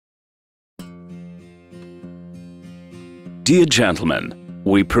Dear gentlemen,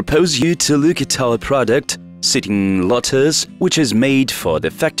 we propose you to look at our product, Sitting Lotus, which is made for the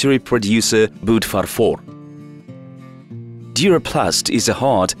factory producer Boot4. Duraplast is a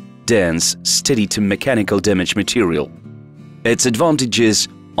hard, dense, steady-to-mechanical damage material. Its advantages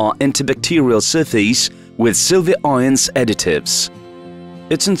are antibacterial surface with silver ions additives.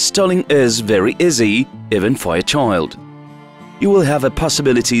 Its installing is very easy, even for a child. You will have a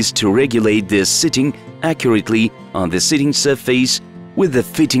possibilities to regulate the sitting accurately on the sitting surface with the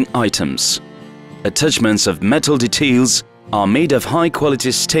fitting items. Attachments of metal details are made of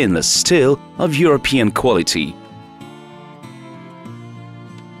high-quality stainless steel of European quality.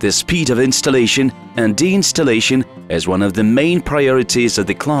 The speed of installation and deinstallation is one of the main priorities of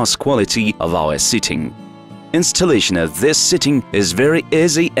the class quality of our sitting. Installation of this sitting is very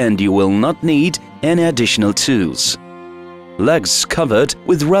easy and you will not need any additional tools. Legs covered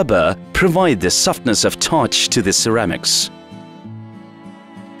with rubber provide the softness of touch to the ceramics.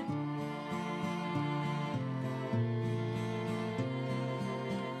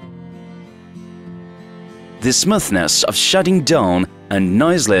 The smoothness of shutting down and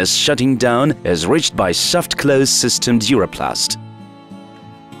noiseless shutting down is reached by soft close system Duraplast.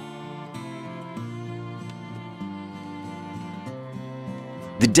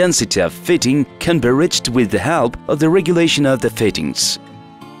 The density of fitting can be reached with the help of the regulation of the fittings.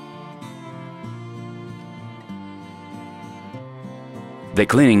 The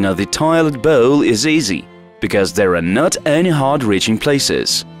cleaning of the toilet bowl is easy because there are not any hard reaching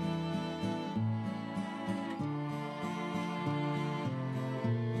places.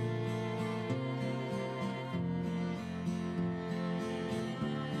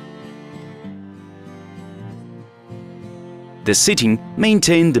 The sitting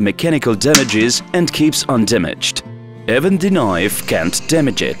maintains the mechanical damages and keeps undamaged. Even the knife can't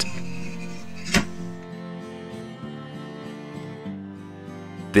damage it.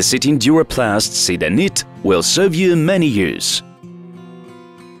 The sitting Duraplast Sedan Knit will serve you many years.